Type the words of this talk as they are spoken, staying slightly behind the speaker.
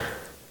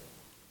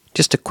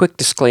Just a quick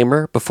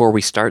disclaimer before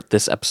we start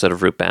this episode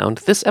of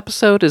Rootbound. This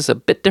episode is a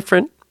bit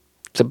different.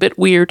 It's a bit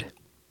weird.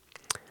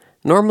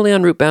 Normally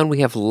on Rootbound we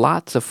have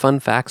lots of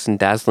fun facts and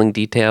dazzling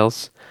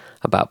details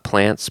about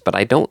plants, but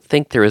I don't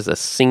think there is a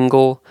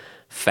single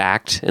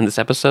fact in this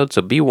episode,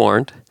 so be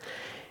warned.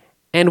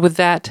 And with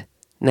that,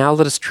 now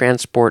let us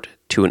transport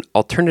to an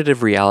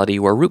alternative reality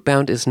where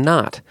Rootbound is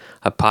not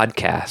a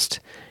podcast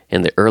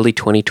in the early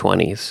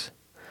 2020s,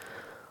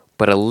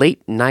 but a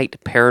late-night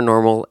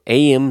paranormal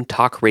AM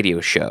talk radio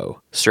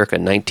show circa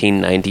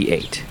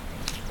 1998.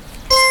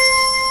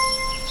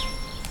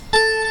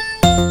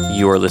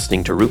 You are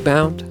listening to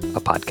Rootbound, a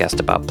podcast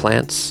about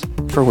plants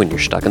for when you're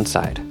stuck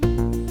inside.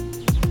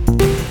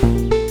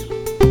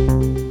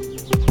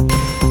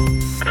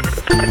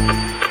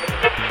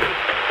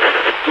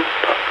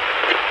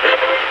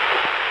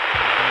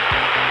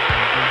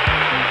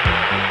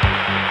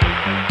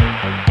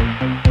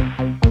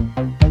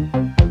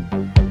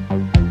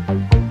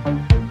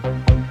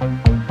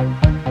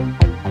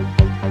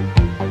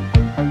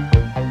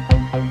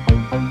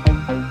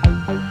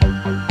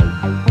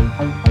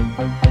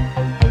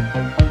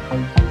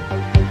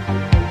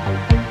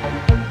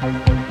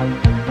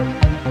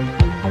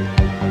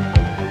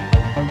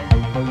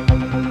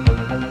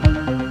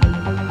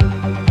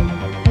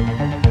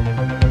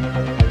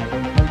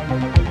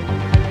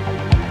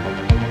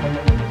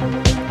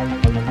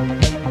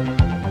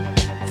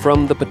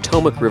 From the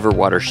Potomac River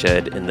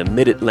watershed in the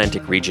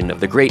mid-Atlantic region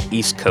of the Great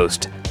East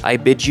Coast, I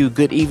bid you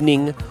good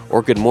evening,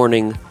 or good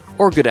morning,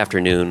 or good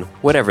afternoon,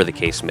 whatever the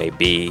case may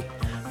be.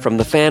 From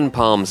the fan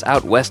palms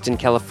out west in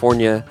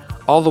California,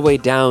 all the way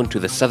down to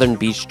the southern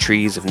beech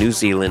trees of New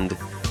Zealand,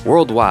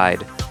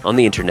 worldwide, on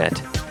the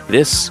internet,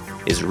 this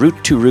is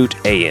Root to Root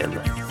AM.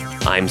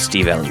 I'm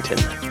Steve Ellington.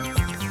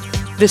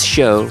 This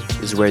show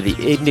is where the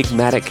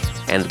enigmatic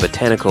and the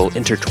botanical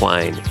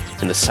intertwine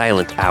in the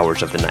silent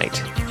hours of the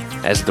night.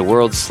 As the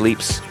world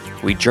sleeps,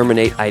 we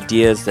germinate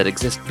ideas that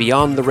exist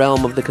beyond the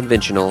realm of the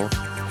conventional,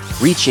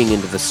 reaching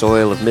into the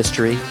soil of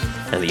mystery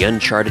and the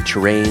uncharted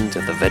terrains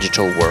of the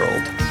vegetal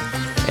world.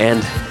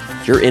 And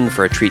you're in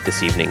for a treat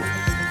this evening.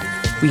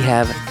 We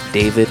have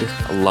David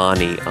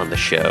Lonnie on the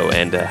show,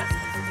 and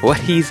what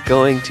he's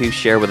going to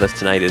share with us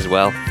tonight is,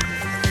 well,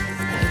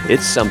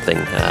 it's something.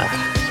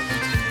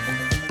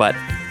 But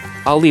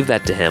I'll leave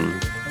that to him.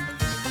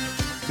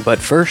 But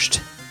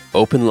first,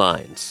 open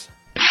lines.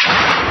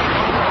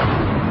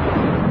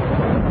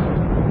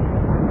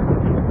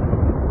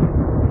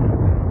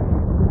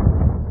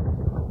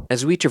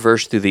 As we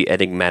traverse through the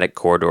enigmatic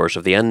corridors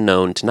of the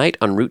unknown tonight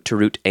on Root to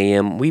Root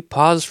AM, we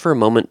pause for a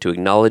moment to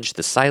acknowledge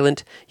the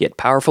silent yet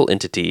powerful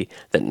entity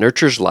that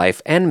nurtures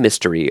life and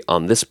mystery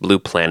on this blue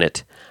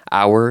planet,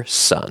 our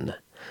sun.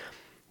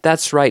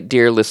 That's right,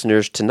 dear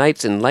listeners,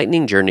 tonight's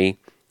enlightening journey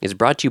is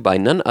brought to you by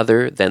none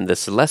other than the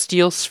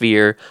celestial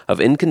sphere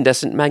of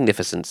incandescent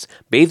magnificence,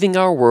 bathing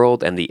our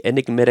world and the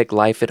enigmatic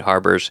life it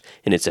harbors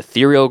in its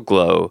ethereal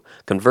glow,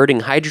 converting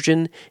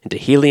hydrogen into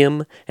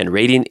helium and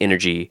radiant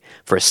energy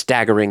for a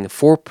staggering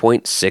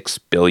 4.6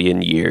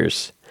 billion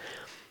years.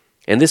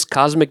 In this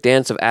cosmic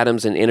dance of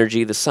atoms and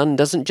energy, the sun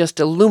doesn't just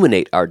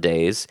illuminate our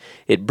days,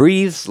 it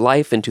breathes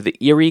life into the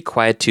eerie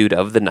quietude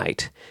of the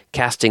night,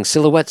 casting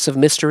silhouettes of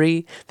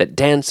mystery that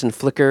dance and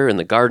flicker in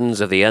the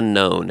gardens of the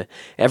unknown.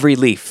 Every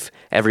leaf,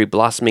 every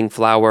blossoming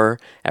flower,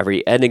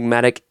 every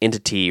enigmatic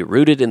entity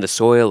rooted in the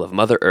soil of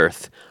Mother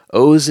Earth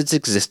owes its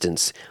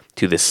existence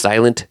to the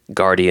silent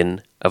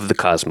guardian of the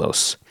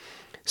cosmos.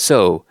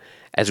 So,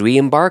 as we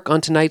embark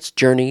on tonight's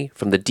journey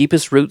from the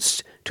deepest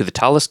roots to the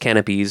tallest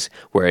canopies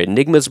where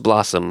enigmas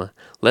blossom,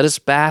 let us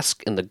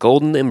bask in the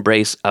golden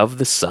embrace of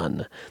the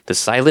sun, the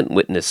silent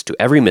witness to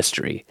every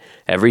mystery,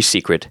 every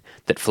secret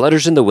that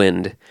flutters in the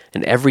wind,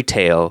 and every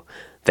tale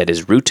that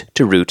is Root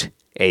to Root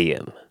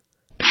AM.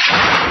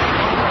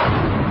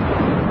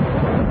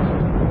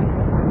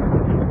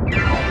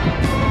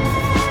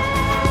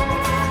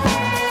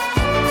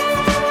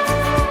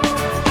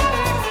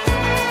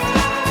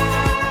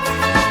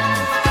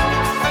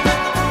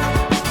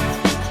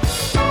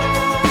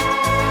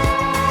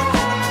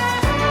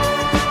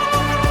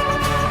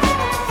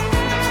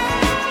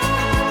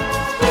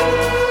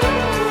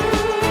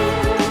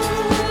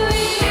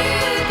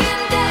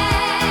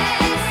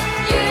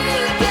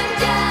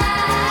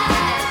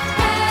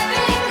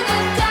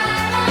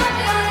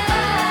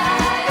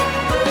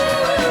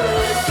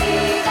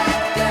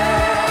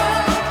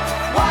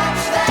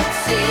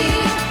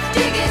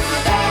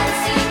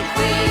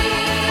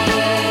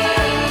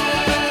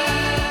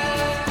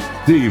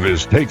 Steve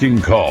is taking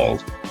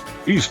calls.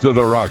 East of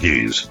the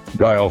Rockies,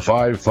 dial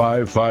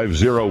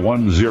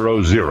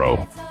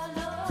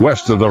 5550100.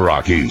 West of the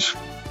Rockies,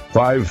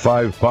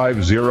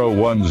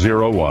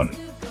 5550101.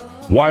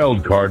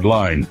 Wildcard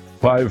line,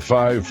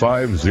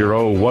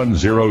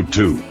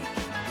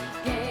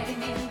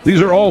 5550102.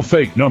 These are all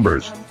fake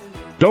numbers.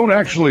 Don't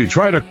actually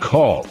try to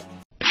call.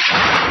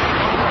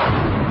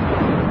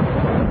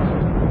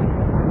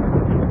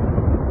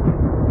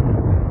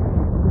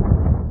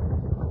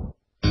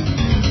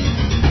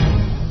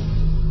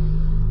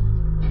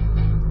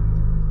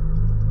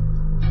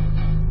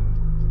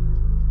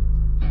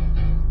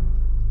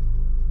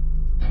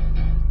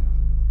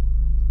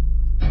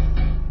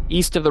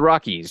 East of the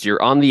Rockies,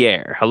 you're on the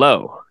air.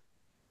 Hello.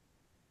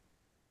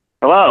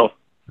 Hello.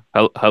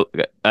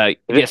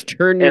 Yes,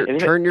 turn your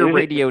Is it,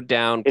 radio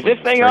down, is this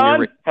please. thing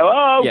on?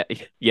 Hello. Yeah,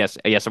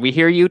 yes, we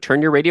hear you.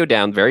 Turn your radio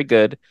down. Very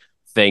good.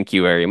 Thank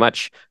you very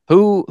much.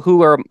 Who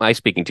am I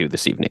speaking to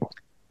this evening?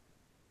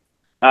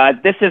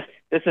 This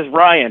is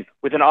Ryan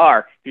with an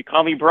R. If you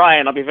call me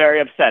Brian, I'll be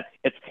very upset.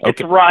 It's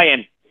Okay,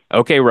 Ryan.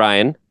 okay,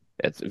 Ryan.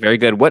 That's very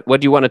good. What do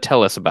you want to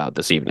tell us about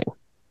this evening?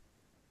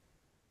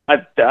 I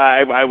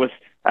was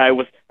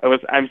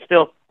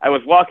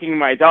walking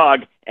my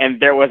dog, and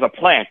there was a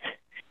plant.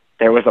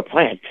 There was a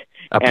plant.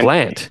 A and,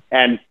 plant.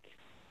 And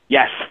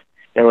yes,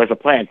 there was a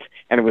plant,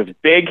 and it was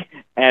big,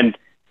 and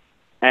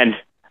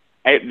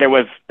there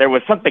was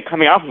something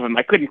coming off of him.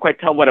 I couldn't quite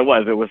tell what it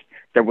was.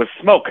 There was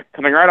smoke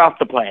coming right off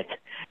the plant,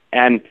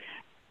 and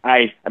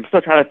I'm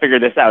still trying to figure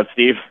this out,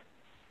 Steve.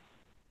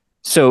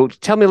 So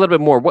tell me a little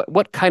bit more.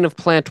 What kind of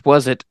plant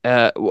was it?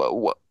 I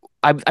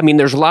mean,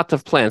 there's lots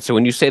of plants. So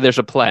when you say there's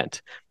a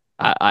plant,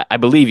 I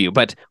believe you.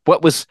 But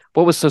what was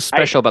so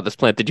special about this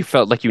plant that you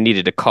felt like you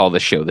needed to call the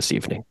show this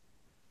evening?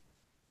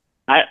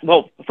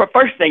 Well,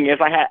 first thing is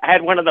I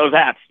had one of those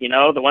apps,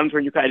 the ones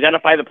where you can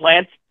identify the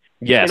plants.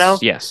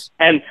 Yes, yes.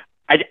 And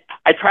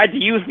I tried to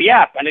use the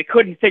app, and it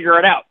couldn't figure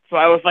it out. So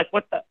I was like,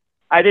 what the?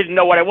 I didn't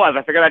know what it was.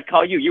 I figured I'd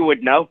call you. You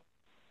would know.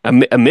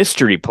 A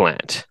mystery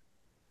plant.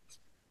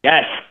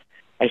 Yes.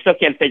 I still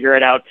can't figure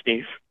it out,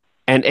 Steve.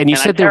 And you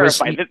said there was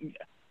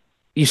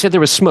you said there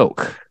was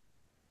smoke.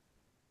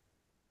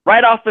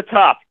 Right off the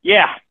top.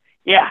 Yeah,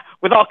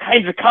 with all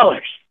kinds of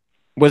colors.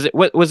 Was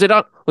it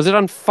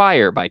on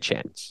fire by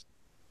chance?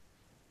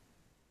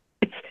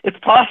 It's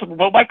possible,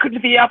 but why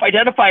couldn't the app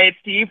identify it,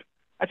 Steve?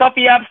 I thought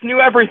the apps knew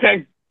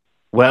everything.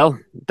 Well,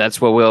 that's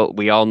what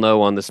we all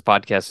know on this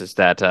podcast is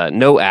that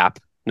no app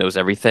knows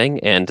everything,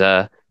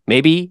 and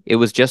maybe it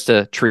was just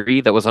a tree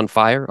that was on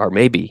fire, or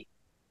maybe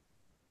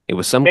it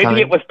was some Maybe kind.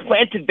 it was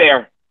planted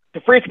there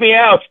to freak me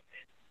out.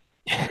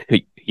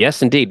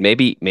 Yes, indeed.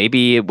 Maybe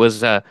it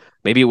was a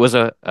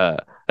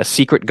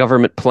secret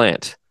government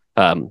plant,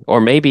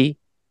 or maybe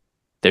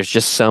there's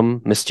just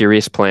some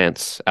mysterious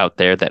plants out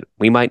there that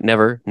we might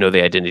never know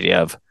the identity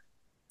of.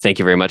 Thank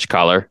you very much,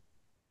 caller.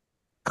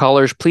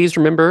 Callers, please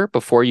remember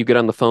before you get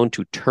on the phone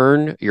to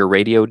turn your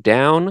radio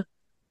down.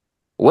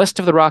 West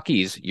of the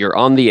Rockies, you're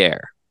on the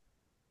air.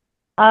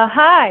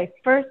 Hi,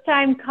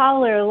 first-time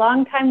caller,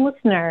 long-time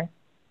listener.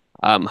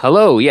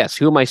 Hello, yes.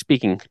 Who am I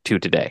speaking to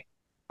today?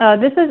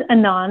 This is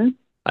Anon.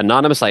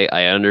 Anonymous, I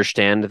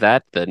understand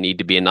that, the need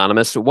to be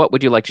anonymous. What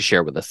would you like to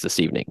share with us this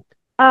evening?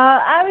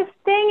 I was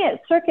staying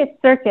at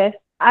Circus.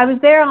 I was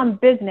there on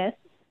business,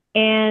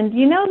 and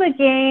you know the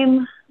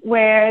game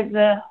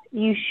where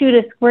you shoot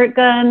a squirt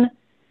gun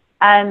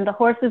and the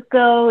horses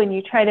go and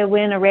you try to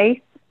win a race?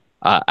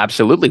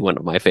 Absolutely, one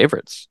of my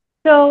favorites.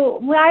 So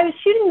when I was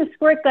shooting the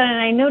squirt gun,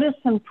 and I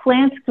noticed some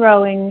plants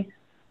growing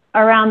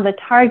around the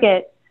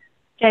target,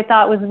 which I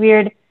thought was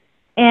weird,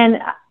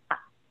 and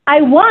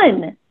I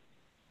won.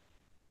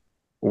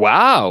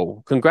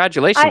 Wow.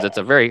 Congratulations. It's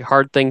a very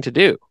hard thing to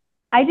do.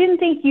 I didn't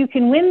think you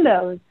can win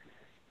those,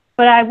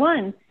 but I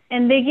won.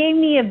 And they gave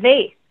me a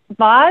vase.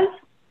 Vase?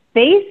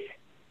 Vase?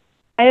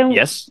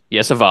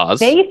 Yes, a vase.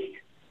 Vase?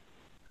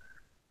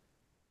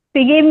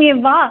 They gave me a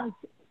vase.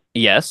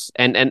 Yes,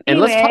 and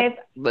Anyway,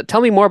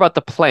 tell me more about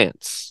the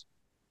plants.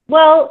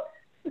 Well,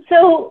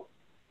 so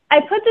I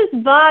put this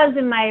vase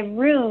in my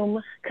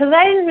room because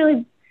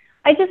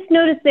I just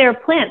noticed they were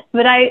plants,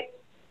 but I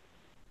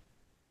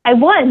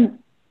won.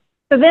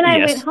 So then I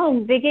went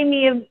home. They gave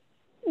me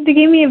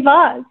a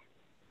vase.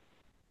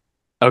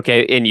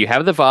 Okay, and you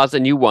have the vase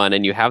and you won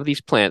and you have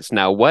these plants.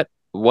 Now what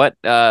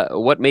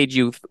made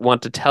you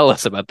want to tell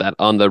us about that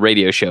on the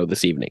radio show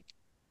this evening?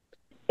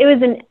 It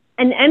was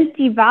an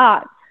empty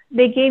vase.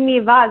 They gave me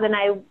a vase and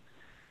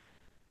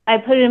I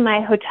put it in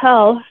my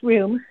hotel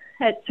room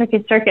at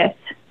Circus,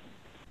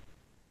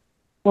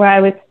 where I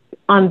was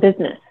on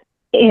business.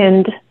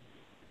 And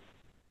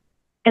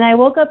I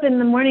woke up in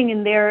the morning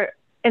and there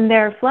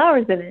are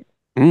flowers in it.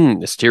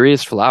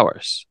 Mysterious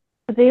flowers.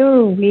 They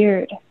were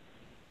weird.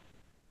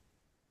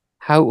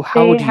 How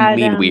do you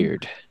mean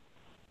weird?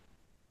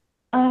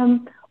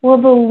 Well,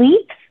 the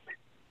leaves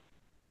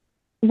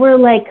were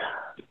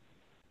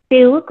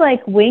they look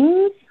like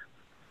wings,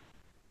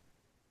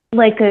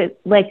 like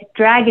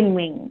dragon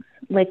wings,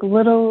 they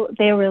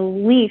were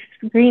leaves,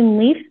 green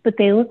leaves, but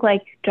they look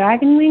like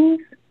dragon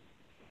wings.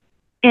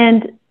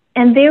 And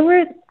they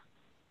were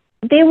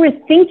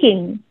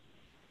thinking.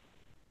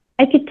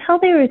 I could tell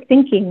they were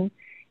thinking,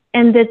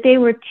 and that they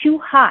were too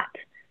hot.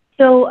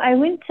 So I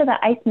went to the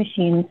ice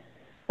machine.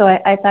 So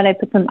I thought I'd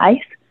put some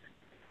ice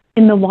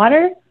in the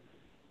water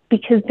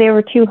because they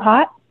were too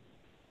hot.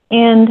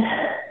 And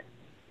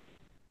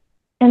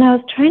I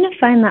was trying to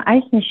find the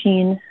ice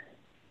machine,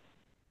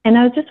 and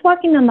I was just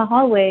walking down the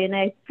hallway, and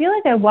I feel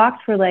like I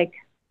walked for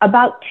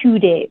about 2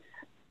 days.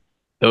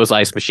 Those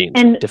ice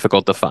machines,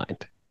 difficult to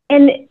find.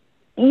 And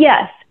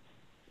yes.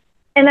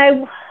 And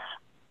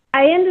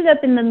I ended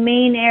up in the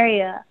main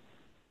area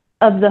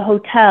of the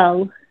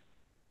hotel,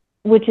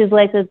 which is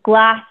like a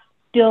glass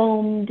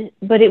domed,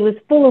 but it was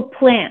full of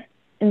plants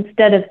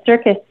instead of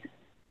circus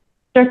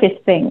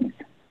things.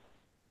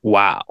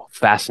 Wow,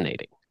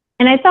 fascinating.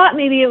 And I thought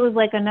maybe it was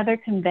like another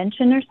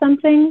convention or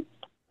something,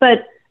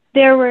 but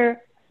there were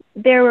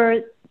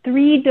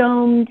three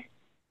domed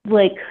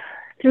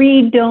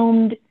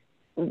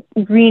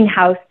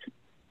greenhouse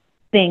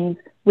things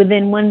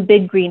within one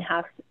big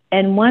greenhouse,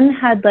 and one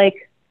had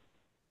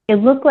it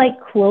looked like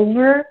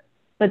clover,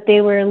 but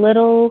they were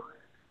little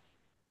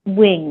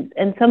wings,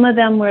 and some of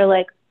them were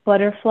like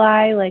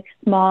butterfly, like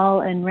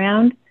small and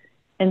round,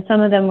 and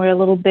some of them were a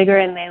little bigger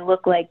and they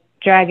looked like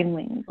dragon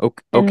wings.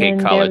 Okay,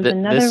 caller,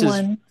 this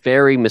is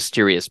very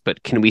mysterious,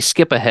 but can we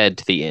skip ahead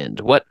to the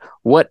end? What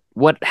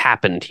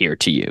happened here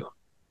to you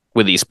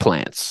with these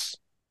plants?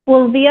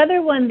 Well, the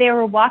other one, they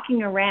were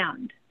walking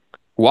around.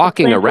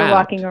 Walking around?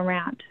 Walking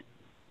around.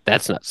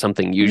 That's not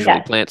something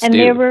usually plants and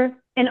do.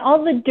 And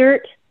all the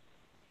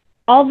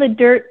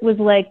dirt was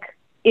like,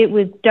 it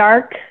was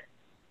dark.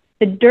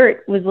 The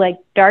dirt was like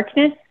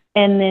darkness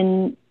and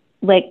then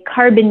like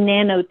carbon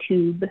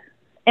nanotube.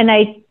 And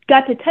I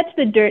got to touch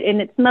the dirt and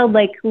it smelled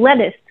like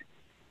lettuce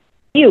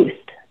juice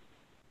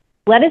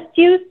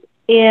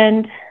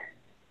and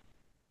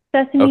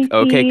sesame seeds.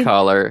 Okay,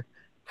 caller.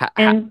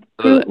 And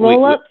fruit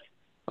roll-ups.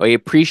 We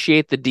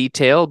appreciate the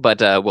detail, but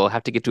we'll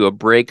have to get to a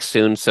break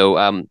soon. So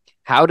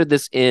how did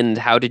this end?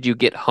 How did you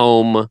get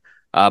home?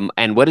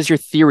 And what is your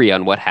theory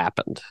on what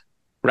happened?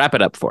 Wrap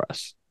it up for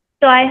us.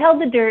 So I held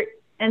the dirt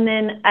and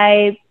then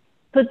I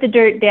put the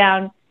dirt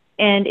down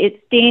and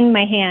it stained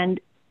my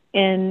hand.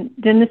 And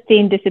then the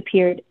stain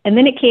disappeared, and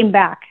then it came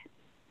back.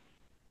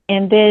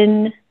 And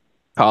then,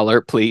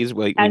 caller, please,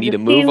 we need to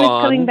move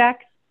on. Coming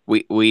back,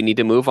 we need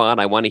to move on.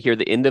 I want to hear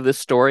the end of the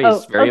story.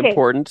 It's very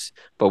important,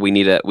 but we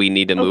need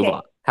to move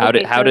on. How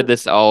did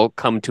this all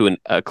come to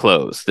a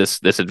close? This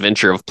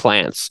adventure of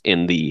plants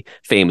in the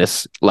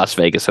famous Las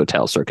Vegas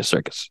hotel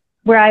Circus,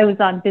 where I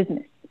was on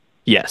business.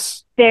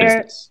 Yes,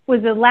 there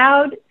was a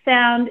loud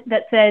sound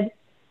that said,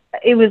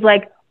 it was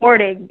like,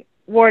 warning,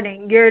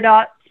 you're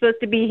not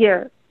supposed to be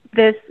here.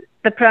 The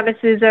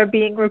premises are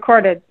being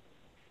recorded.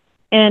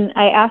 And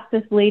I asked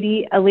this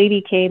lady, a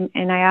lady came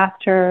and I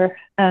asked her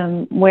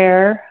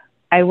where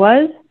I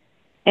was,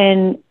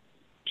 and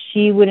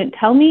she wouldn't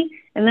tell me.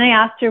 And then I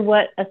asked her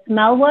what a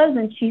smell was,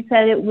 and she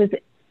said it was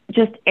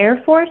just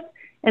Air Force.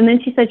 And then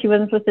she said she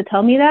wasn't supposed to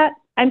tell me that.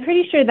 I'm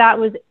pretty sure that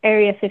was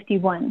Area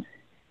 51.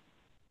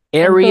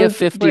 Area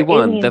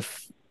 51.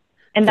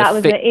 And that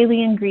was the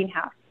alien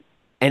greenhouse.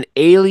 An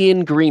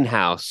alien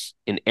greenhouse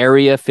in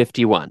Area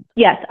 51.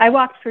 Yes, I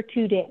walked for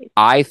 2 days.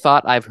 I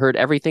thought I've heard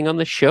everything on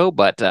the show,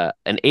 but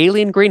an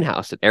alien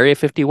greenhouse at Area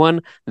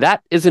 51,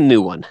 that is a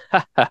new one.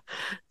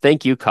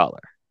 Thank you,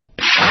 caller.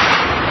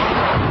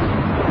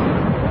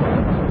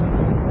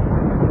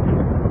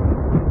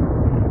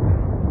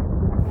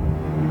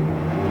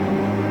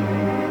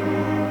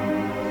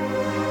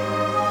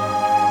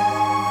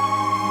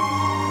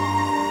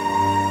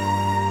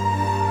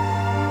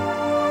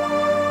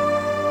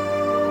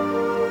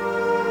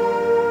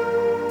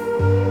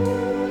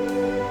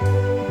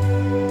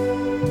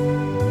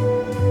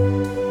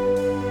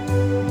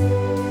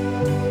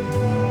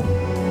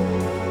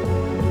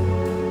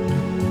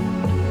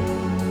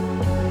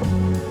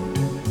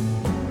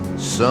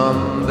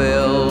 Some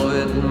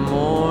velvet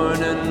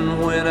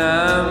morning when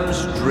I'm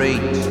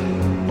straight,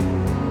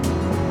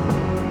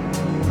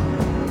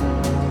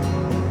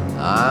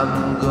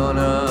 I'm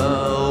gonna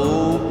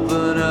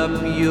open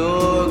up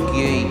your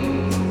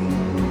gate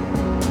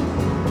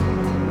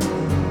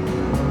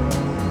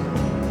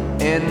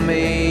and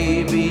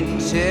maybe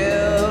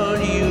tell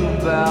you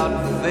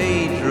about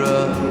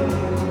Phaedra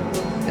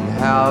and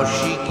how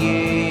she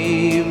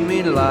gave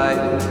me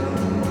life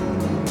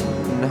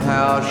and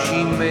how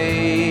she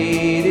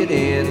made it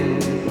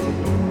in.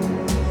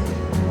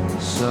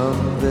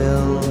 Some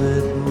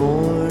velvet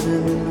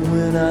morning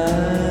when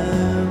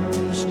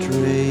I'm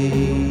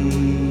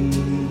straight.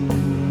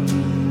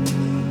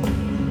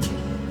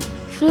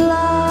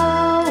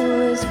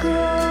 Flowers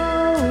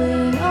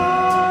growing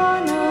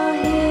on a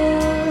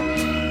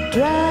hill,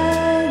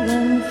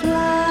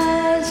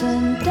 dragonflies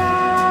and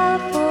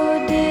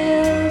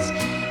daffodils,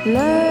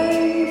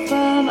 learn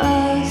from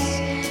us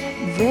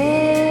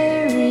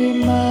very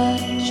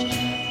much.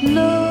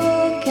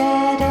 Look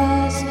at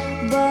us,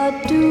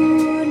 but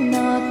do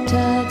not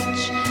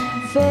touch.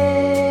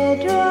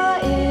 Phaedra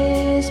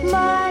is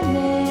my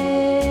name.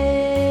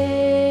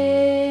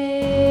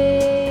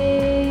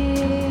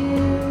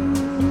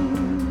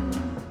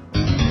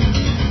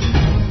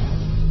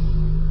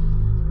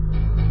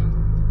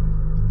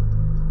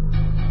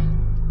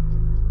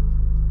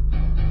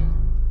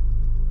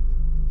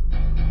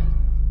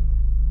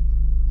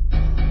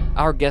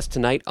 Our guest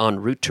tonight on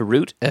Root to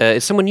Root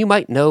is someone you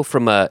might know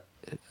from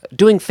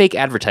doing fake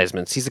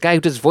advertisements. He's a guy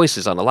who does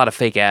voices on a lot of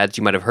fake ads.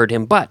 You might have heard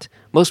him, but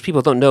most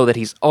people don't know that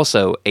he's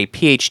also a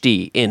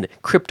PhD in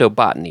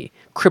cryptobotany,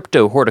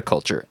 crypto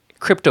horticulture,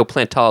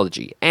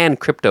 cryptoplantology and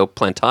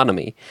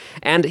cryptoplantonomy.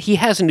 And he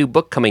has a new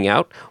book coming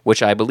out,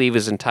 which I believe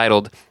is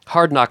entitled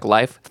Hard Knock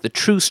Life, The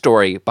True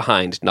Story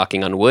Behind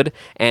Knocking on Wood.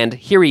 And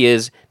here he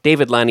is,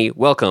 David Lanny.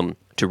 Welcome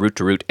to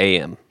Root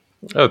AM.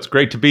 Oh, it's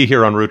great to be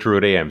here on Root to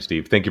Root AM,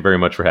 Steve. Thank you very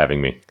much for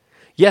having me.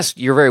 Yes,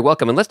 you're very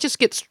welcome. And let's just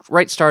get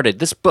right started.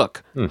 This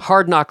book,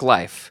 Hard Knock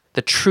Life,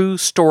 The True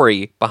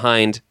Story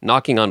Behind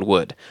Knocking on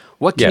Wood.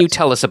 What can you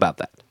tell us about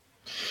that?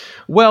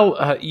 Well,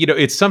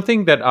 it's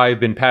something that I've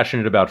been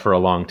passionate about for a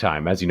long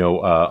time. As you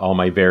know, all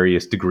my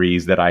various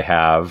degrees that I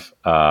have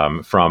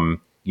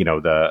from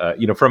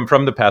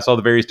the past, all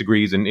the various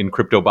degrees in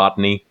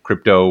cryptobotany,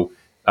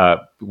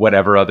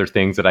 whatever other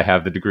things that I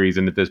have the degrees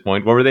in at this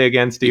point. What were they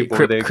again, Steve? My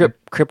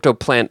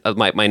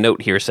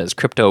note here says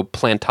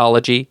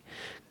cryptoplantology,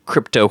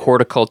 crypto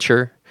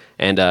horticulture,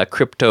 and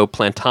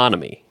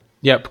cryptoplantonomy.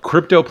 Yep,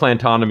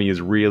 cryptoplantonomy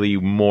is really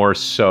more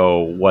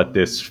so what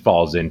this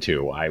falls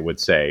into, I would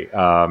say.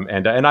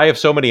 And I have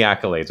so many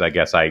accolades. I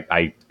guess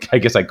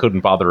I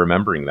couldn't bother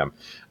remembering them.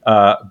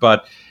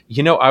 But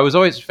I was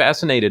always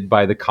fascinated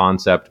by the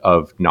concept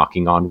of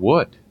knocking on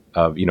wood.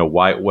 Of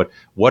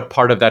what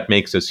part of that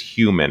makes us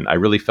human. I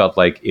really felt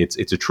like it's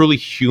a truly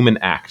human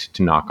act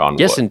to knock on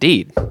wood. Yes,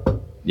 indeed.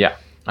 Yeah,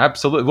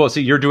 absolutely. Well,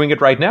 see, you're doing it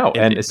right now,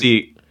 and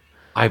see,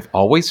 I've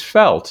always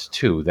felt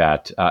too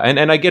that,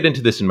 and I get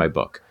into this in my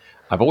book.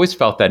 I've always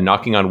felt that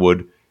knocking on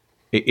wood,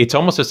 it's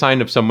almost a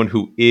sign of someone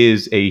who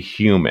is a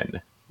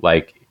human.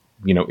 Like,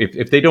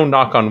 if they don't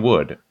knock on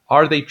wood,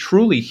 are they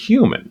truly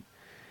human?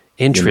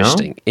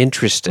 Interesting.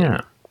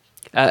 Yeah.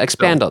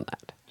 Expand on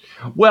that.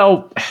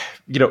 Well,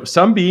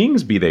 some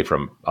beings, be they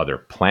from other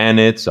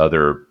planets,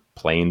 other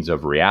planes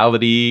of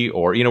reality,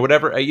 or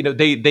whatever,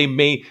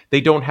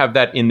 they don't have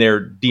that in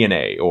their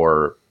DNA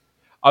or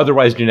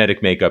otherwise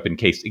genetic makeup in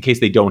case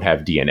they don't have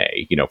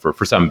DNA.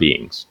 For some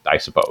beings, I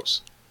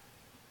suppose.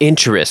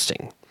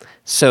 Interesting.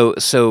 So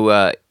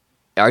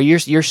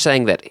you're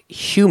saying that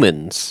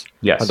humans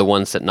are the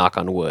ones that knock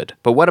on wood,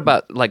 but what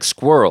about like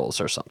squirrels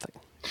or something?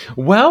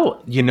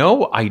 Well,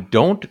 I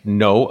don't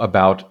know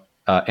about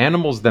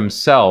animals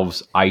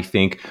themselves. I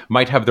think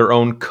might have their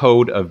own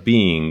code of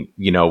being,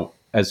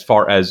 as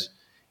far as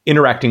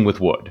interacting with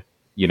wood.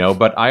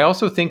 But I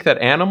also think that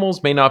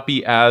animals may not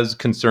be as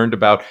concerned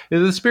about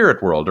the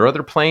spirit world or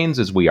other planes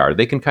as we are.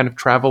 They can kind of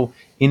travel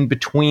in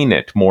between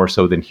it more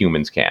so than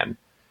humans can.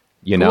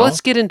 Well, let's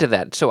get into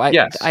that. So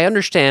I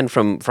understand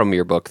from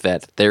your book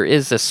that there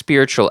is a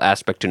spiritual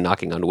aspect to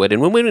knocking on wood,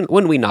 and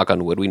when we knock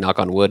on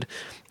wood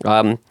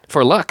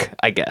for luck,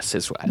 I guess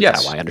is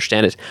how I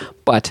understand it.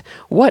 But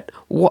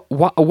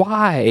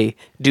why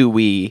do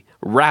we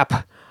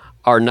rap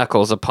our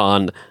knuckles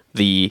upon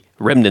the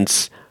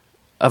remnants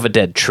of a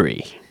dead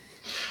tree?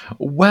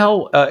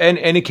 Well, and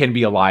it can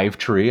be a live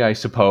tree, I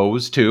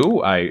suppose,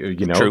 too.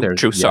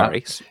 True.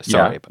 Sorry.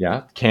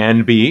 Yeah.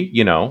 Can be.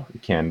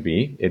 It can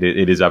be.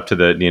 It is up to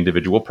the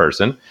individual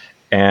person,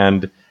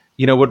 and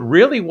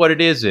what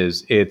it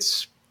is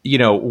it's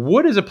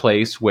wood is a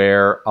place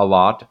where a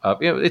lot of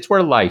it's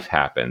where life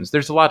happens.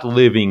 There's a lot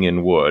living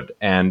in wood,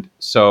 and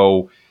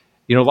so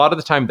a lot of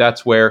the time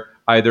that's where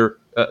either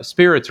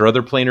spirits or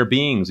other planar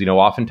beings.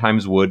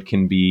 Oftentimes wood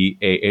can be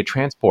a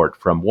transport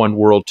from one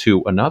world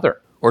to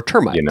another. Or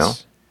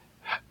termites.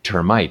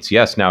 Termites,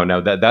 yes.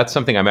 Now that's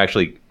something I'm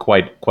actually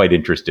quite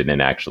interested in.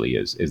 Actually,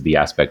 is the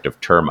aspect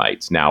of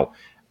termites. Now,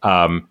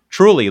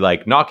 truly,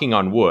 like knocking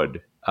on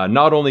wood,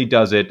 not only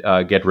does it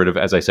get rid of,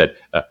 as I said,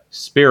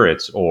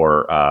 spirits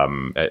or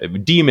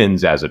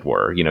demons, as it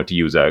were, to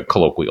use a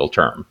colloquial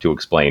term to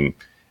explain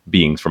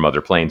beings from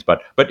other planes,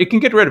 but it can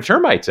get rid of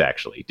termites.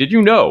 Actually, did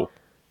you know,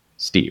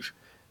 Steve,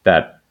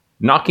 that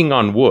knocking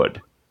on wood,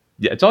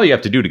 it's all you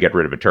have to do to get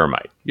rid of a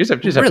termite. You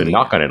just have to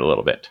knock on it a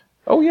little bit.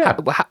 Oh yeah.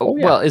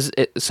 Well,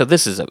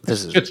 this is an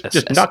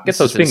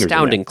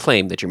astounding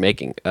claim that you're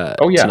making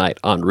tonight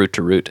on Root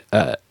to Root,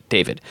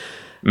 David.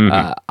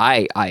 Mm-hmm.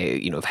 I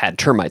have had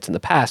termites in the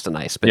past, and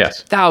I spent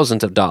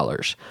thousands of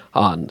dollars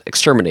on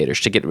exterminators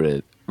to get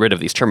rid of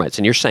these termites.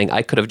 And you're saying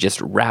I could have just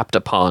rapped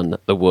upon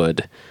the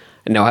wood.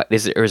 Now,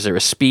 is there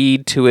a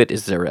speed to it?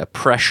 Is there a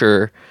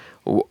pressure?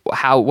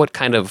 What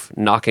kind of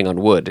knocking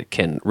on wood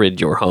can rid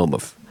your home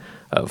of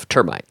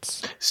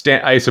termites?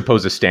 I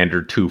suppose a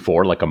standard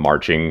 2/4, like a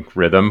marching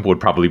rhythm, would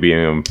probably be.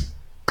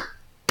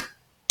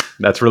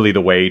 That's really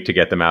the way to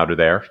get them out of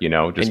there.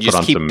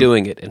 Just keep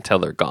doing it until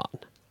they're gone.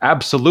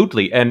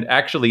 Absolutely, and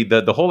actually,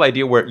 the whole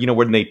idea where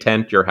when they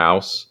tent your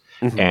house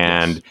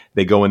and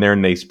they go in there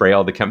and they spray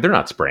all the they're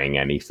not spraying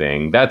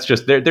anything. That's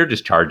just they're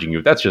just charging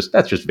you. That's just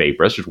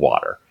vapor. That's just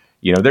water.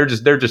 They're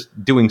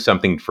just doing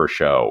something for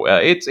show.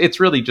 It's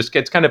really just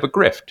kind of a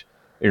grift,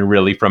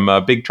 really, from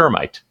a big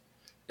termite.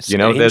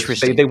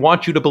 They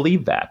want you to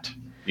believe that.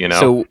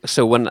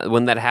 So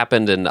when that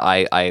happened and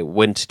I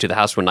went to the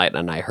house one night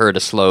and I heard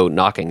a slow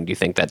knocking, do you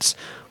think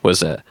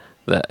was an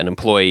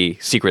employee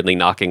secretly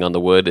knocking on the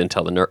wood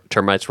until the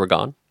termites were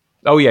gone?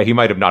 Oh yeah, he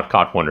might have not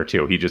caught one or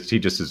two. He just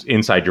is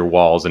inside your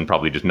walls and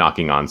probably just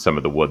knocking on some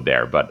of the wood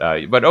there. But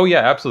oh yeah,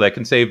 absolutely, I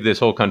can save this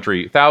whole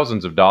country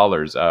thousands of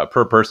dollars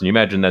per person. You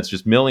imagine that's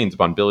just millions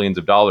upon billions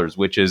of dollars,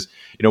 which is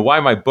why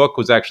my book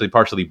was actually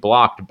partially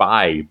blocked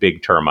by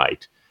big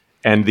termite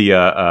and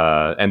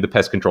the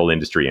pest control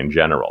industry in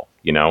general.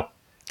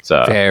 It's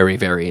very,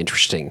 very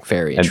interesting.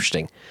 Very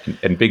interesting.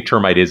 And big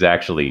termite is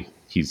actually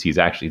he's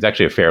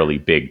actually a fairly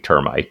big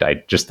termite. I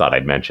just thought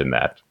I'd mention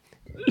that.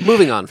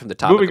 Moving on from the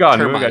topic of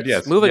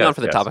termites. Moving on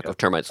from the topic of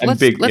termites.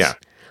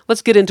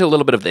 Let's get into a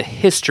little bit of the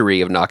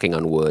history of knocking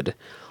on wood.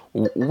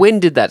 When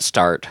did that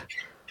start?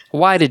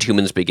 Why did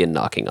humans begin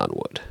knocking on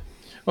wood?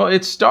 Well,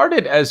 it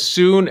started as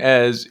soon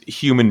as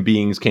human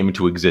beings came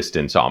into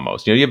existence.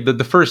 Almost, you have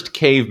the first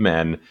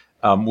cavemen.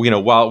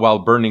 While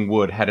burning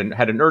wood, had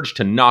an urge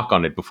to knock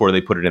on it before they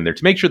put it in there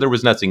to make sure there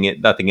was nothing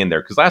in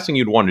there. Because last thing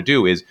you'd want to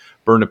do is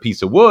burn a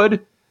piece of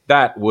wood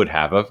that would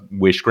have a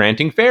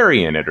wish-granting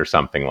fairy in it or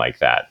something like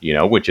that,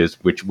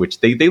 which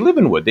they live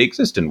in wood. They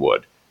exist in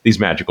wood, these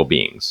magical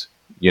beings,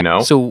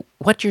 So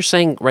what you're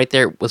saying right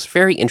there was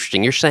very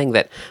interesting. You're saying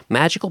that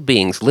magical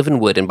beings live in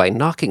wood, and by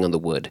knocking on the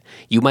wood,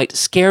 you might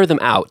scare them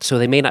out so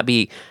they may not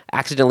be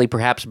accidentally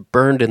perhaps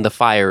burned in the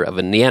fire of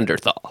a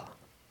Neanderthal.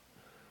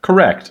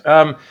 Correct.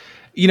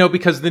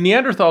 Because the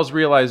Neanderthals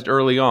realized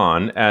early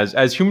on,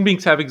 as human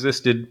beings have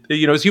existed,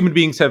 as human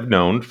beings have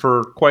known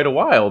for quite a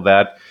while,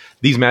 that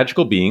these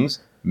magical beings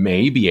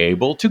may be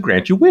able to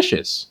grant you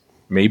wishes,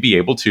 may be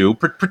able to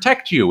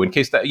protect you in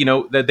case that,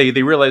 that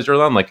they realized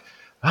early on, like,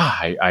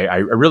 I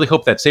really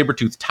hope that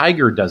saber-toothed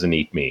tiger doesn't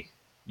eat me,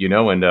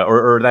 and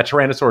or that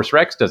Tyrannosaurus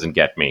Rex doesn't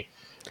get me.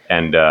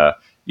 And, the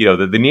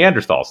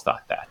Neanderthals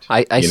thought that.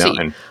 I see.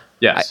 And,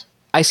 yes.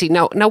 I see.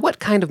 Now, what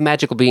kind of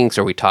magical beings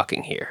are we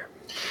talking here?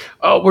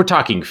 Oh, we're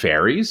talking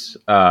fairies,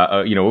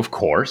 of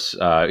course.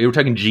 We're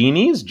talking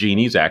genies.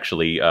 Genies,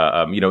 actually,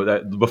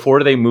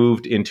 before they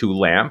moved into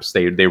lamps,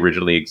 they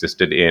originally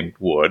existed in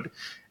wood.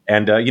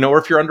 And, or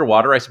if you're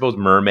underwater, I suppose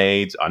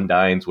mermaids,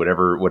 undines,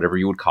 whatever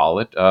you would call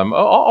it,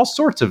 all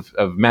sorts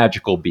of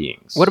magical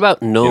beings. What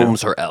about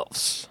gnomes or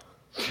elves?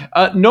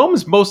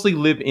 Gnomes mostly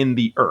live in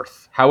the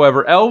earth.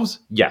 However, elves,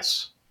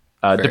 yes.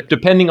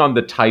 Depending on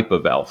the type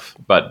of elf,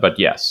 but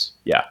yes,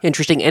 yeah.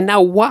 Interesting. And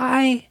now,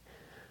 why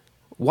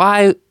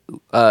wood?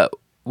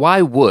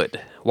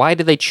 Why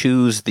do they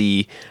choose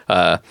the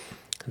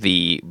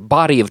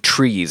body of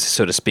trees,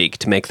 so to speak,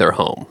 to make their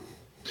home?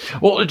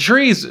 Well,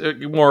 trees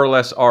more or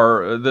less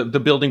are the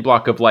building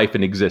block of life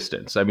and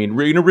existence. I mean,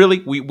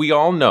 really, we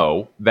all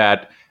know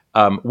that.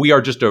 We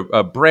are just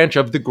a branch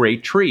of the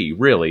great tree,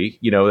 really.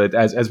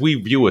 As we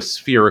view a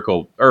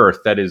spherical Earth,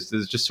 that is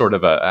just sort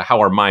of how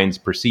our minds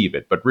perceive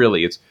it. But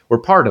really, we're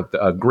part of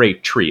a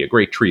great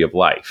tree of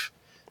life.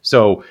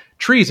 So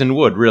trees and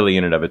wood, really,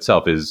 in and of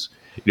itself, is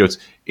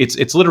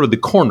it's literally the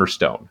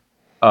cornerstone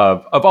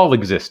of all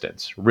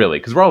existence, really,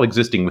 because we're all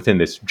existing within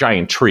this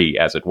giant tree,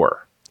 as it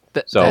were.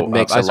 That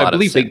makes a lot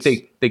of sense.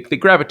 They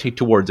gravitate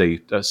towards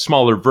a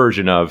smaller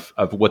version of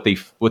what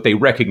they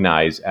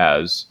recognize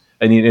as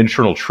an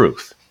internal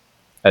truth,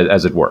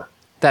 as it were.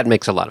 That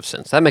makes a lot of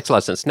sense.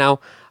 Now,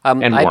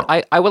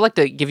 I would like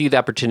to give you the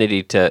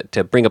opportunity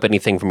to bring up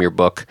anything from your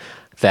book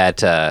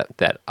that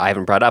I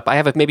haven't brought up. I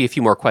have maybe a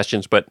few more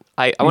questions, but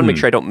I want to make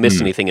sure I don't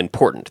miss anything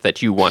important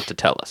that you want to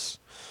tell us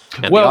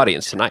and the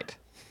audience tonight.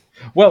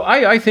 Well,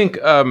 I think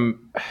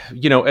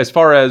as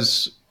far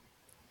as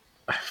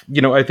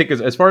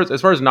as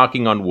far as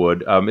knocking on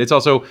wood, it's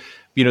also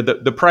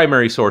the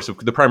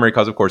primary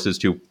cause, of course, is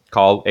to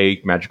call a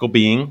magical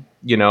being,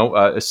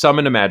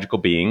 summon a magical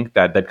being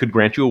that could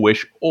grant you a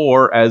wish,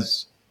 or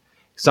as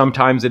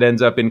sometimes it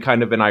ends up in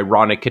kind of an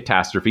ironic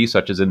catastrophe,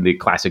 such as in the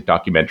classic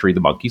documentary, The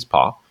Monkey's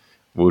Paw,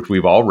 which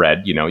we've all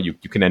read. You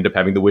can end up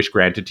having the wish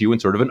granted to you in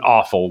sort of an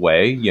awful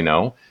way,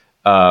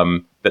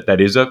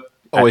 that is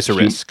always a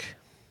risk.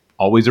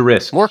 Always a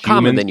risk. More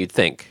common than you'd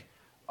think.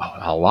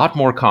 A lot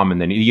more common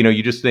than,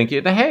 you just think,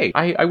 hey,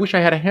 I wish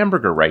I had a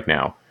hamburger right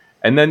now.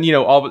 And then,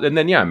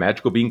 a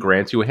magical being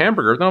grants you a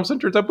hamburger. Then all of a sudden,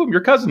 turns out, boom,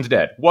 your cousin's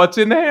dead. What's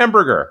in the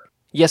hamburger?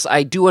 Yes,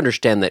 I do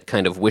understand that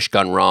kind of wish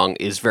gone wrong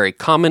is very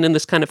common in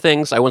this kind of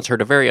things. I once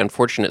heard a very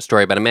unfortunate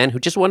story about a man who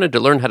just wanted to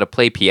learn how to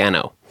play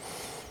piano.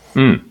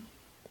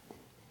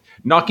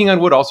 Knocking on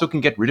wood also can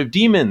get rid of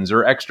demons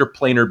or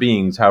extraplanar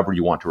beings, however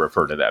you want to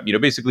refer to them.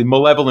 Basically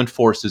malevolent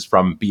forces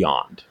from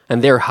beyond.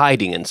 And they're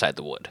hiding inside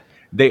the wood.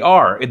 They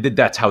are.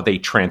 That's how they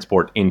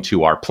transport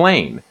into our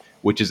plane,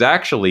 which is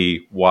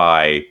actually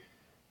why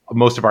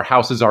most of our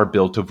houses are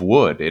built of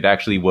wood. It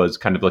actually was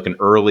kind of like an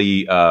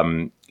early,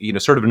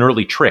 sort of an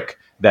early trick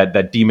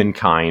that demon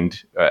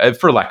kind,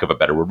 for lack of a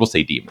better word, we'll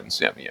say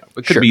demons.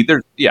 It could be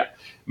there. Yeah,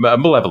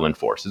 malevolent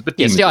forces. But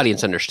yes, the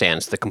audience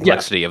understands the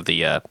complexity of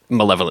the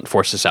malevolent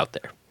forces out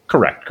there.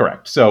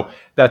 Correct. So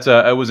that's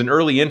it was an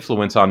early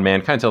influence on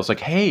mankind. So it's like,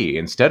 hey,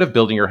 instead of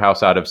building your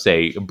house out of,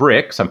 say,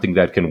 brick, something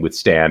that can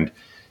withstand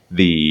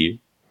the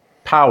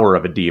power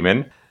of a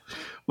demon,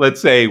 let's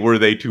say, were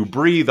they to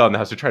breathe on the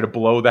house, to try to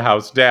blow the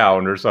house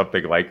down or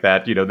something like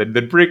that,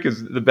 then brick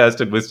is the best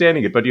at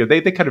withstanding it. But,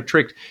 they kind of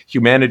tricked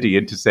humanity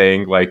into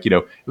saying, like,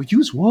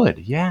 use wood.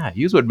 Yeah,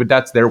 use wood. But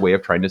that's their way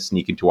of trying to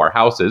sneak into our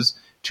houses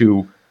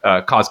to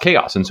cause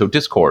chaos and so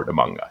discord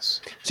among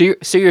us. So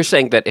you're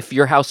saying that if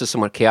your house is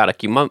somewhat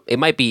chaotic, it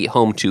might be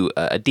home to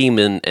a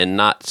demon and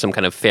not some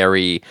kind of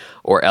fairy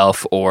or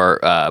elf or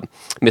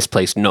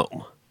misplaced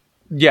gnome.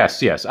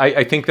 Yes.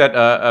 I think that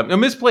a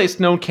misplaced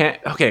gnome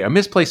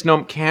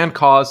can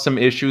cause some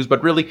issues,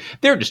 but really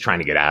they're just trying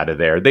to get out of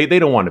there. They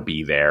don't want to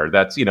be there.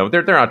 That's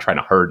they're not trying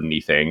to hurt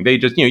anything. They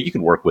just you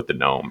can work with the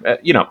gnome.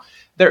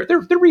 They're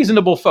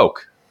reasonable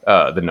folk.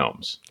 The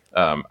gnomes.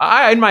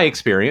 In my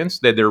experience,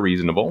 that they're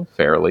reasonable,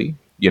 fairly.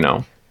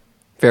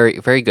 Very,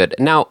 very good.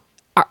 Now,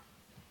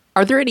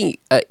 are there any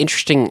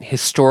interesting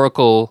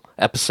historical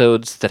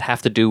episodes that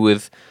have to do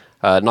with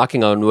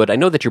knocking on wood? I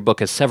know that your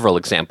book has several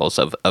examples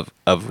of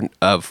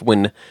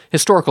when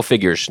historical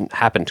figures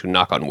happen to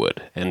knock on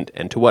wood, and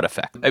to what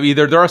effect. I mean,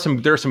 there are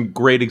some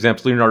great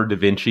examples. Leonardo da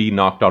Vinci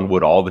knocked on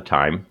wood all the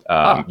time.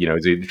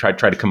 He tried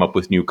to come up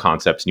with new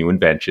concepts, new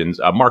inventions.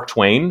 Mark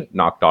Twain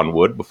knocked on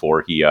wood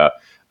before he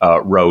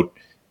wrote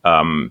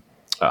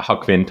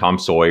Huck Finn, Tom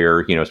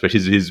Sawyer,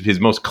 especially his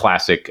most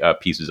classic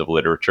pieces of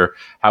literature.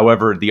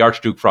 However, the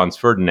Archduke Franz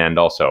Ferdinand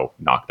also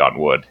knocked on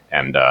wood,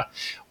 and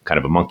kind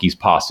of a monkey's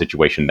paw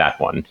situation. That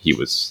one, he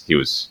was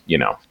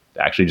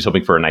actually just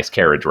hoping for a nice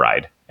carriage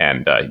ride,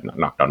 and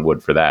knocked on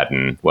wood for that.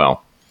 And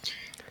well,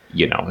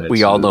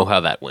 we all know how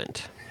that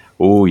went.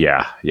 Oh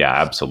yeah,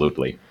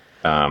 absolutely.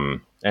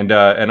 And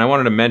I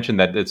wanted to mention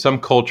that some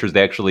cultures,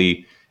 they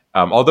actually,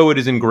 although it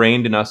is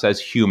ingrained in us as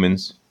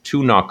humans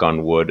to knock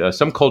on wood,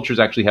 some cultures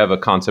actually have a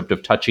concept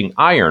of touching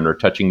iron or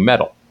touching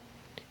metal.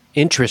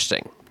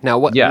 Interesting. Now,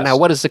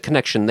 what is the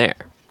connection there?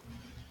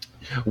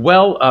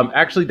 Well,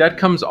 actually, that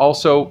comes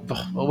also.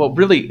 Well,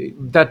 really,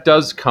 that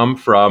does come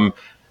from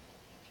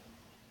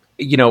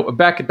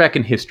back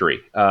in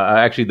history.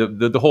 Actually,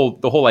 the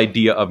whole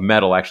idea of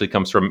metal actually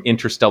comes from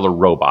interstellar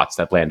robots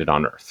that landed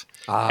on Earth.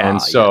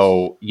 And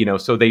so,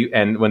 yes.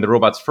 And when the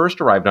robots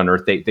first arrived on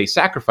Earth, they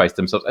sacrificed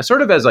themselves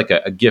sort of as like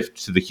a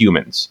gift to the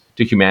humans,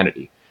 to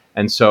humanity.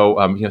 And so,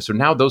 so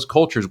now those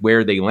cultures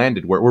where they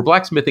landed, where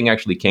blacksmithing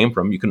actually came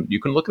from, you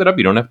can look that up.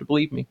 You don't have to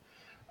believe me.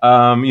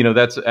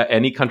 That's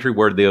any country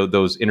where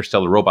those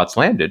interstellar robots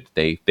landed.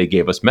 They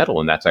gave us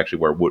metal, and that's actually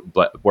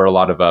where a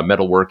lot of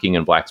metalworking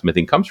and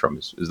blacksmithing comes from.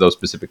 Is those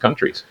specific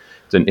countries?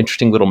 It's an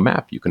interesting little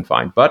map you can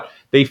find. But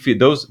they feel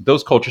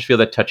those cultures feel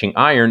that touching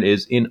iron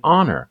is in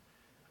honor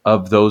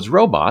of those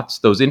robots,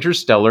 those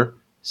interstellar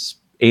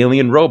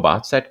alien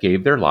robots that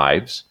gave their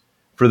lives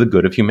for the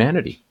good of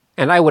humanity.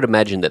 And I would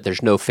imagine that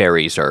there's no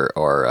fairies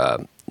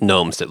or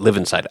gnomes that live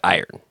inside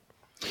iron.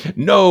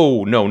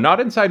 No, not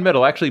inside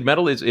metal. Actually,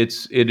 metal is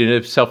in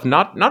itself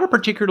not a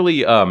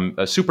particularly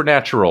a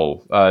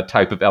supernatural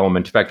type of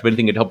element. In fact, if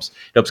anything, it helps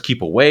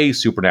keep away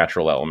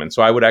supernatural elements.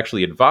 So I would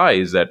actually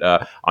advise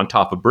that on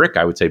top of brick,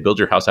 I would say build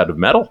your house out of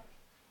metal.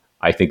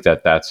 I think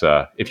that's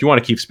if you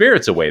want to keep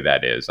spirits away,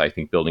 that is. I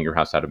think building your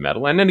house out of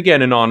metal, and then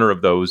again in honor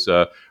of those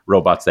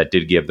robots that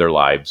did give their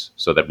lives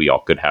so that we all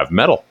could have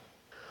metal.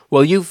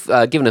 Well, you've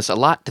given us a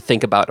lot to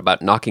think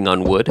about knocking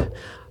on wood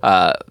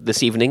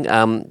this evening,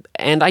 and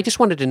I just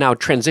wanted to now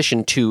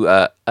transition to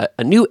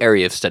a new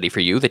area of study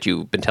for you that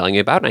you've been telling me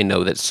about. And I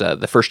know that's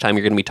the first time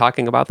you're going to be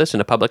talking about this in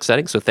a public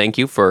setting, so thank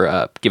you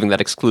for giving that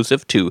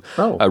exclusive to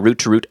Root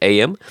to Root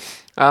AM.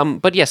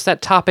 But yes,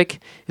 that topic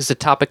is the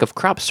topic of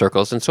crop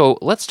circles, and so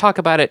let's talk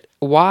about it.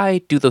 Why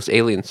do those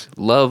aliens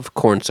love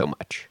corn so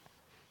much?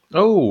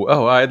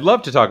 Oh! I'd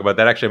love to talk about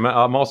that. Actually,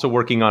 I'm also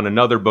working on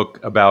another book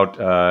about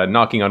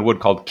knocking on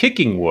wood called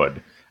Kicking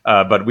Wood.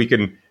 But we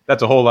can.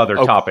 That's a whole other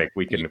topic.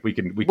 We can.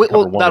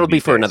 Well, that'll be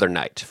for another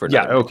night.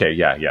 Okay.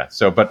 Yeah.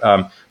 So,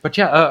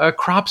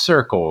 crop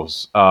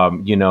circles.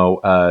 One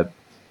of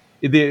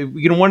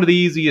the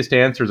easiest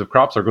answers of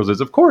crop circles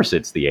is, of course,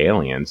 it's the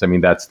aliens. I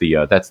mean, that's the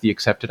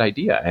accepted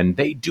idea, and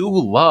they do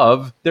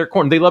love their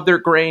corn. They love their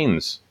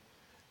grains.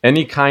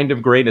 Any kind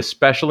of grain,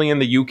 especially in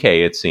the UK,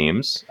 it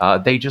seems,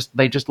 they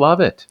just love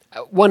it.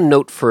 One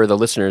note for the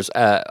listeners: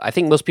 I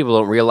think most people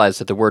don't realize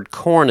that the word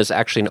corn is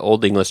actually an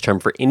Old English term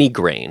for any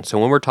grain. So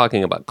when we're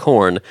talking about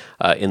corn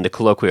in the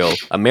colloquial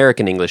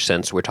American English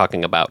sense, we're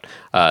talking about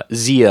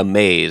Zea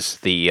maize,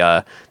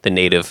 the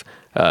native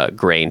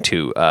grain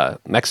to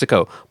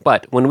Mexico.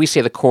 But when we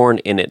say the corn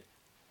in an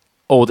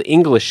Old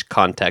English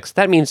context,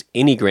 that means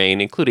any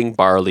grain, including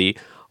barley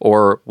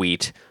or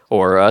wheat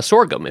or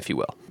sorghum, if you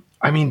will.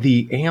 I mean,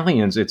 the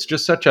aliens, it's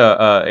just such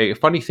a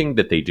funny thing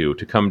that they do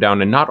to come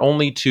down and not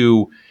only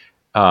to,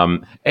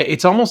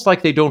 it's almost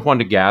like they don't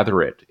want to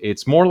gather it.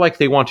 It's more like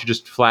they want to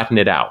just flatten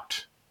it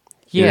out.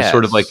 Yeah.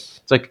 Sort of like,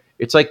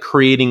 it's like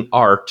creating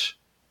art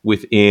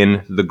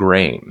within the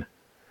grain.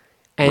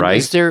 And right?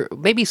 Is there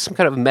maybe some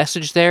kind of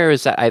message there?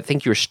 Is that I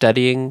think you're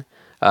studying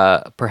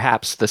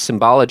perhaps the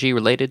symbology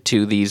related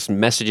to these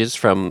messages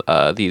from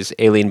these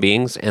alien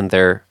beings and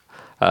their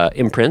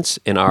imprints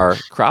in our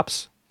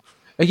crops?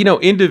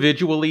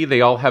 Individually,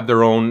 they all have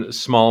their own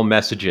small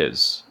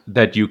messages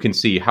that you can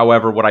see.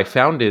 However, what I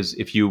found is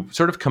if you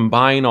sort of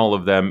combine all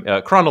of them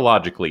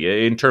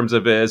chronologically, in terms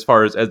of as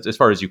far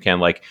as you can,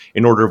 like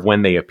in order of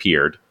when they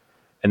appeared,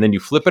 and then you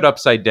flip it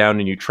upside down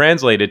and you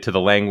translate it to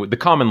the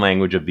common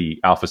language of the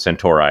Alpha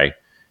Centauri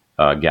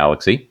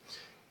galaxy,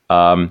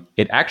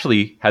 it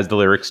actually has the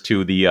lyrics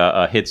to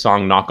the hit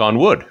song "Knock on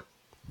Wood."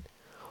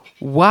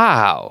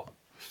 Wow.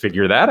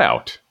 Figure that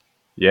out.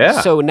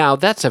 Yeah. So now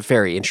that's a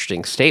very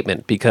interesting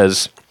statement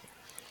because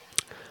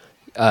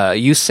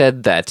you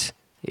said that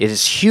it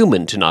is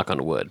human to knock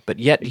on wood, but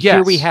yet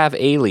here we have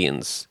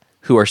aliens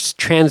who are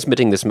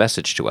transmitting this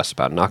message to us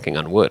about knocking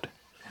on wood.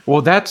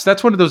 Well,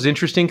 that's one of those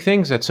interesting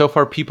things that so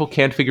far people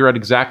can't figure out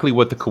exactly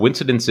what the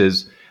coincidence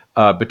is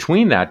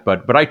between that.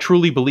 But I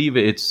truly believe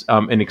it's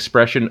an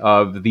expression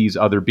of these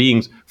other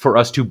beings for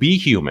us to be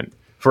human,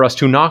 for us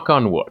to knock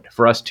on wood,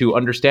 for us to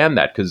understand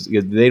that, because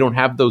they don't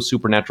have those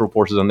supernatural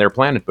forces on their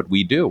planet, but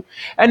we do.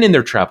 And in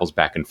their travels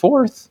back and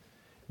forth,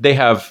 they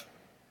have,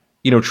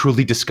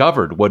 truly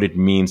discovered what it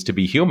means to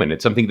be human.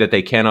 It's something that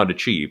they cannot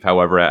achieve.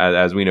 However,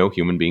 as we know,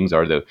 human beings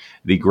are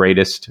the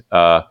greatest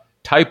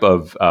type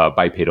of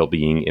bipedal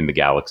being in the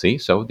galaxy.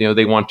 So,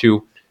 they want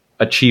to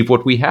achieve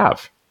what we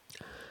have.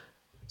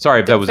 Sorry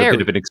if that was a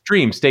bit of an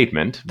extreme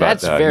statement. But,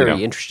 that's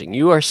very interesting.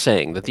 You are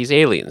saying that these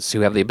aliens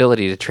who have the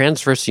ability to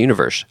transverse the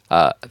universe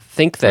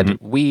think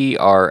that we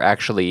are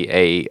actually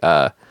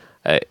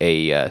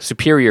a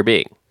superior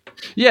being.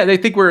 Yeah, they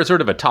think we're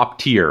sort of a top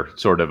tier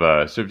sort of.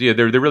 They're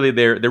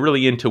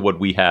really into what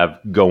we have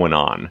going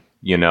on,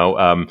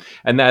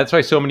 and that's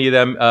why so many of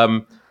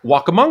them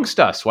walk amongst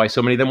us. Why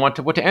so many of them want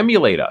to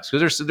emulate us?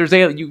 Because there's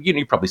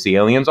you probably see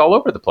aliens all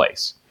over the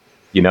place,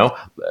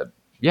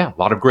 Yeah, a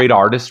lot of great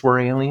artists were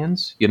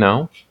aliens,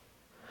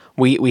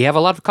 We have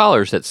a lot of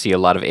callers that see a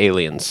lot of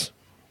aliens.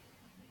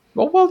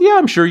 Well, yeah,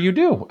 I'm sure you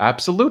do.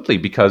 Absolutely,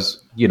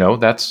 because,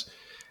 that's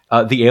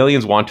the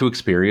aliens want to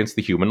experience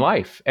the human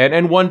life.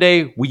 And one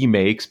day we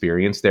may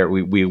experience that.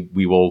 We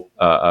will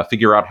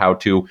figure out how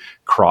to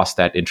cross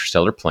that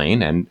interstellar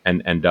plane and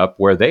end up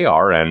where they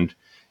are. And,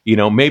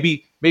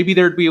 maybe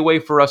there'd be a way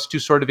for us to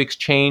sort of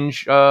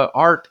exchange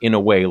art in a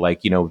way,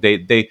 like,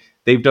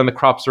 they've done the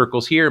crop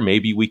circles here.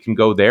 Maybe we can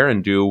go there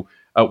and do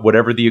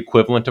whatever the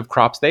equivalent of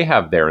crops they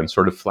have there and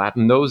sort of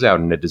flatten those out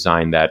in a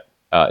design that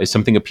is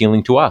something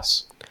appealing to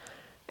us.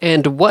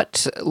 And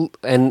what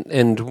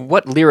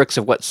lyrics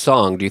of what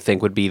song do you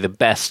think would be the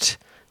best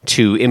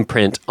to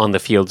imprint on the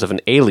fields of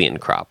an alien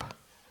crop?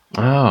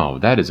 Oh,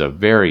 that is a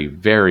very,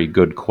 very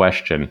good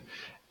question.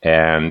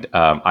 And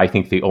I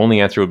think the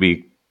only answer would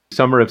be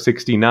Summer of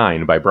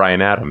 '69 by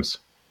Bryan Adams.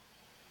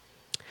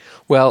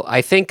 Well,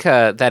 I think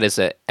that is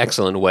an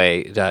excellent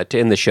way to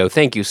end the show.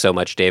 Thank you so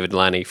much, David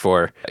Lanny,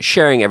 for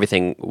sharing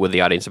everything with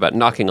the audience about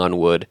knocking on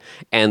wood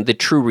and the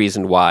true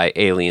reason why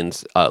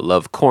aliens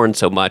love corn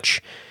so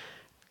much.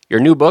 Your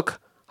new book,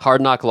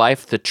 Hard Knock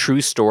Life, The True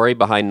Story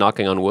Behind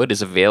Knocking on Wood,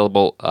 is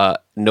available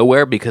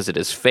nowhere because it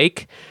is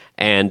fake.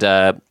 And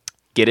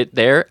get it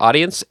there,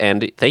 audience.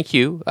 And thank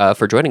you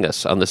for joining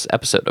us on this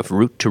episode of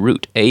Root to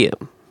Root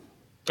AM.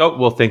 Oh,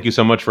 well, thank you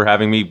so much for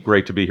having me.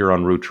 Great to be here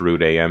on Root to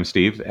Root AM,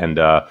 Steve. And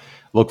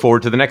look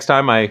forward to the next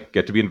time I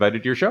get to be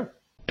invited to your show.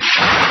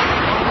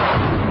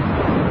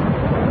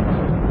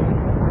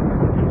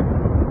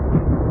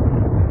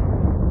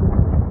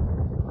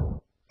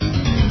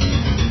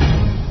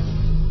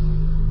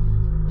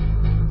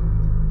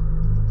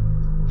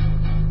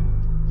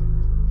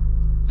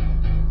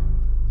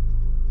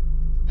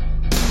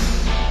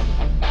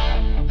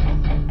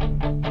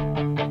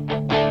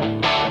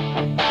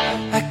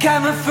 I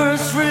got my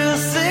first real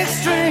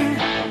six string,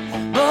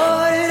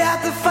 bought it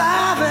at the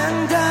 5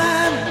 and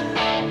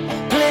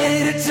dime,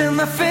 played it till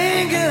my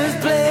fingers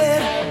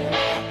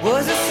bled.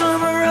 Was the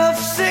summer of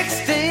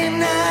 '69.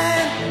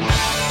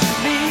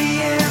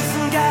 Me and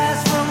some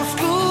guys from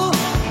school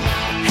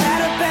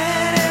had a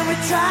band and we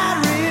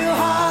tried real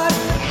hard.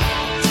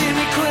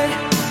 Jimmy quit,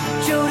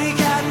 Jody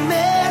got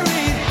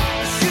married.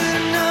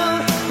 Should've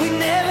known we'd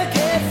never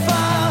get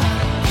far.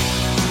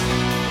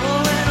 Oh,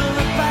 when I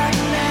look back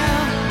now,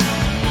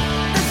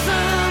 the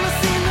summer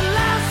seemed to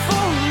last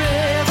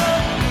forever.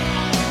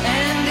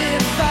 And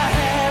if I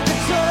had the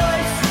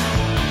choice,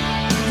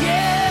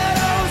 yeah, I'd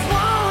always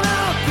wanna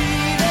be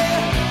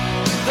there.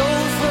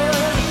 Those were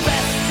the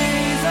best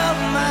days of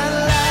my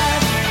life.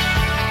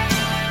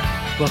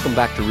 Welcome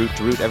back to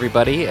Root,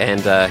 everybody.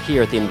 And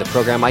here at the end of the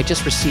program, I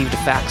just received a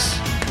fax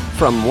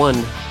from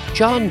one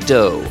John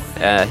Doe.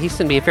 He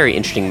sent me a very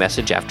interesting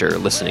message after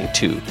listening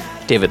to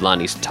David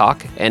Lanny's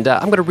talk. And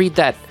I'm going to read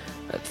that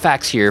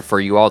fax here for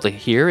you all to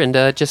hear and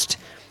just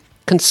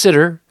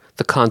consider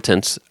the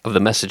contents of the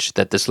message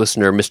that this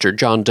listener, Mr.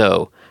 John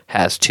Doe,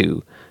 has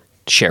to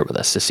share with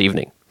us this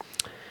evening.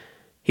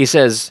 He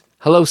says,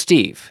 "Hello,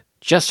 Steve.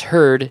 Just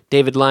heard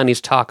David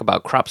Lanny's talk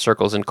about crop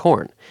circles and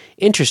corn.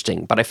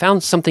 Interesting, but I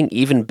found something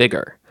even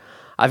bigger.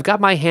 I've got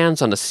my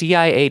hands on a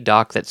CIA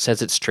doc that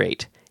says it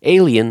straight.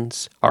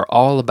 Aliens are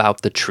all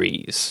about the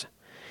trees.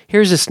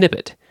 Here's a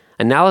snippet.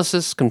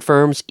 Analysis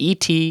confirms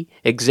ET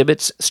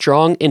exhibits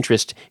strong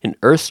interest in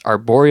Earth's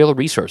arboreal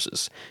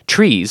resources.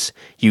 Trees,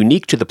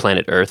 unique to the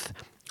planet Earth,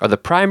 are the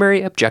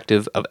primary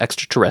objective of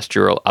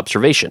extraterrestrial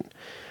observation.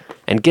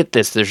 And get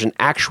this, there's an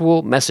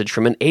actual message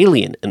from an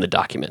alien in the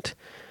document.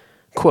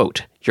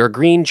 Quote, "Your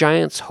green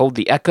giants hold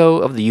the echo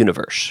of the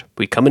universe.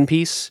 We come in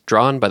peace,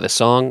 drawn by the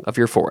song of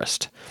your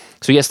forest."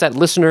 So yes, that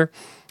listener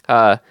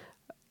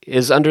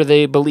is under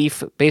the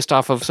belief, based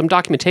off of some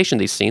documentation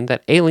they've seen,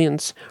 that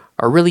aliens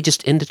are really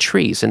just into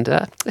trees. And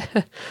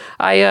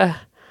I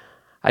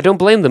don't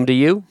blame them, do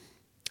you?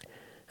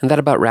 And that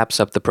about wraps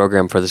up the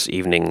program for this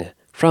evening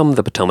from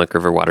the Potomac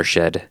River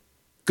watershed.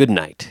 Good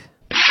night.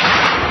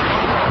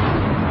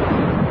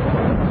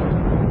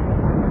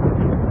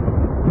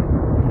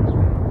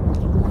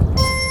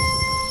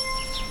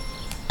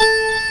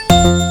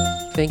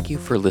 Thank you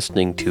for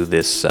listening to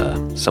this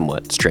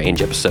somewhat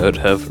strange episode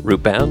of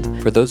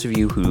Rootbound. For those of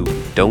you who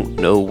don't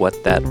know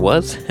what that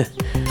was,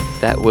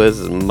 that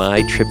was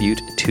my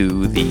tribute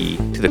to the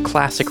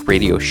classic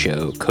radio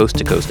show Coast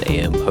to Coast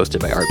AM, hosted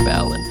by Art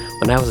Bell.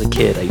 And when I was a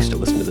kid, I used to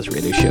listen to this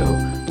radio show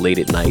late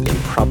at night, and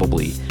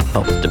probably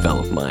helped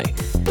develop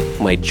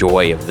my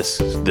joy of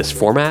this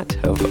format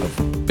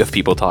of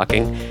people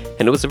talking.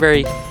 And it was a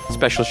very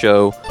special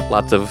show.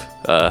 Lots of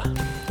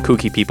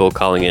kooky people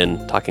calling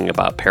in, talking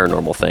about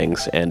paranormal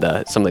things, and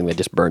something that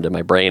just burned in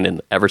my brain.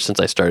 And ever since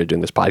I started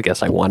doing this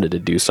podcast, I wanted to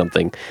do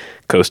something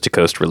Coast to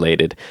Coast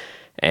related.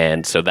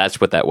 And so that's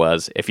what that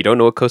was. If you don't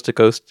know what Coast to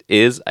Coast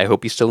is, I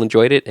hope you still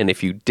enjoyed it. And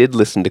if you did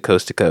listen to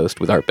Coast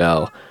with Art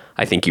Bell,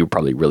 I think you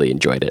probably really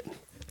enjoyed it.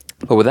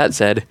 But with that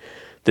said,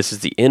 this is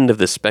the end of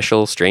this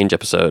special strange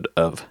episode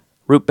of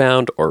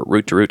Rootbound, or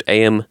Root to Root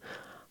AM,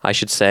 I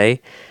should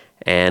say.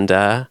 And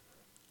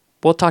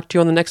we'll talk to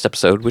you on the next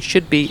episode, which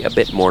should be a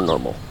bit more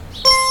normal.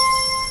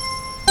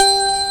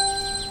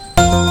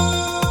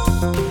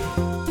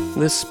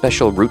 This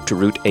special Root to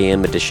Root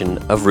AM edition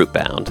of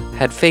Rootbound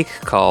had fake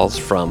calls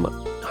from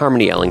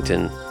Harmony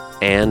Ellington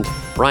and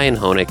Ryan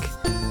Hoenick.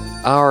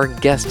 Our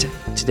guest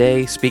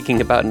today,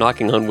 speaking about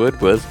knocking on wood,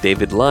 was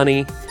David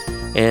Lonnie,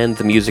 and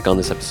the music on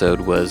this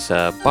episode was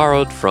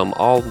borrowed from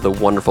all the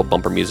wonderful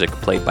bumper music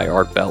played by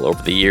Art Bell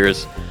over the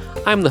years.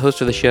 I'm the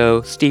host of the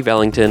show, Steve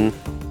Ellington.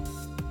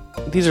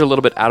 These are a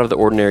little bit out of the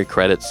ordinary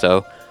credits,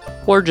 so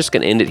we're just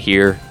going to end it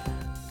here.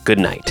 Good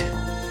night.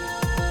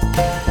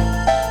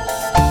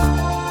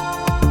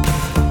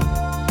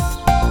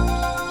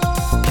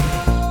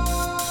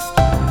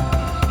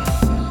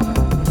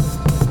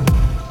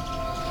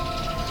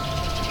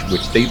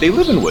 Which they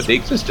live in wood. They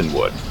exist in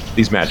wood.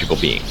 These magical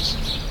beings,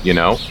 you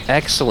know?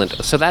 Excellent.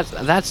 So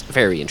that's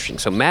very interesting.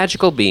 So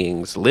magical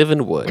beings live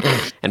in wood,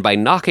 and by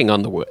knocking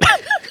on the wood...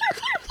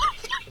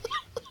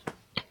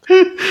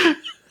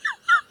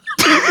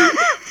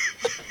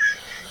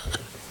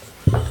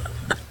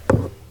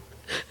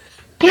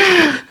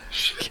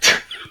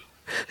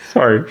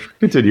 Sorry,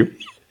 continue.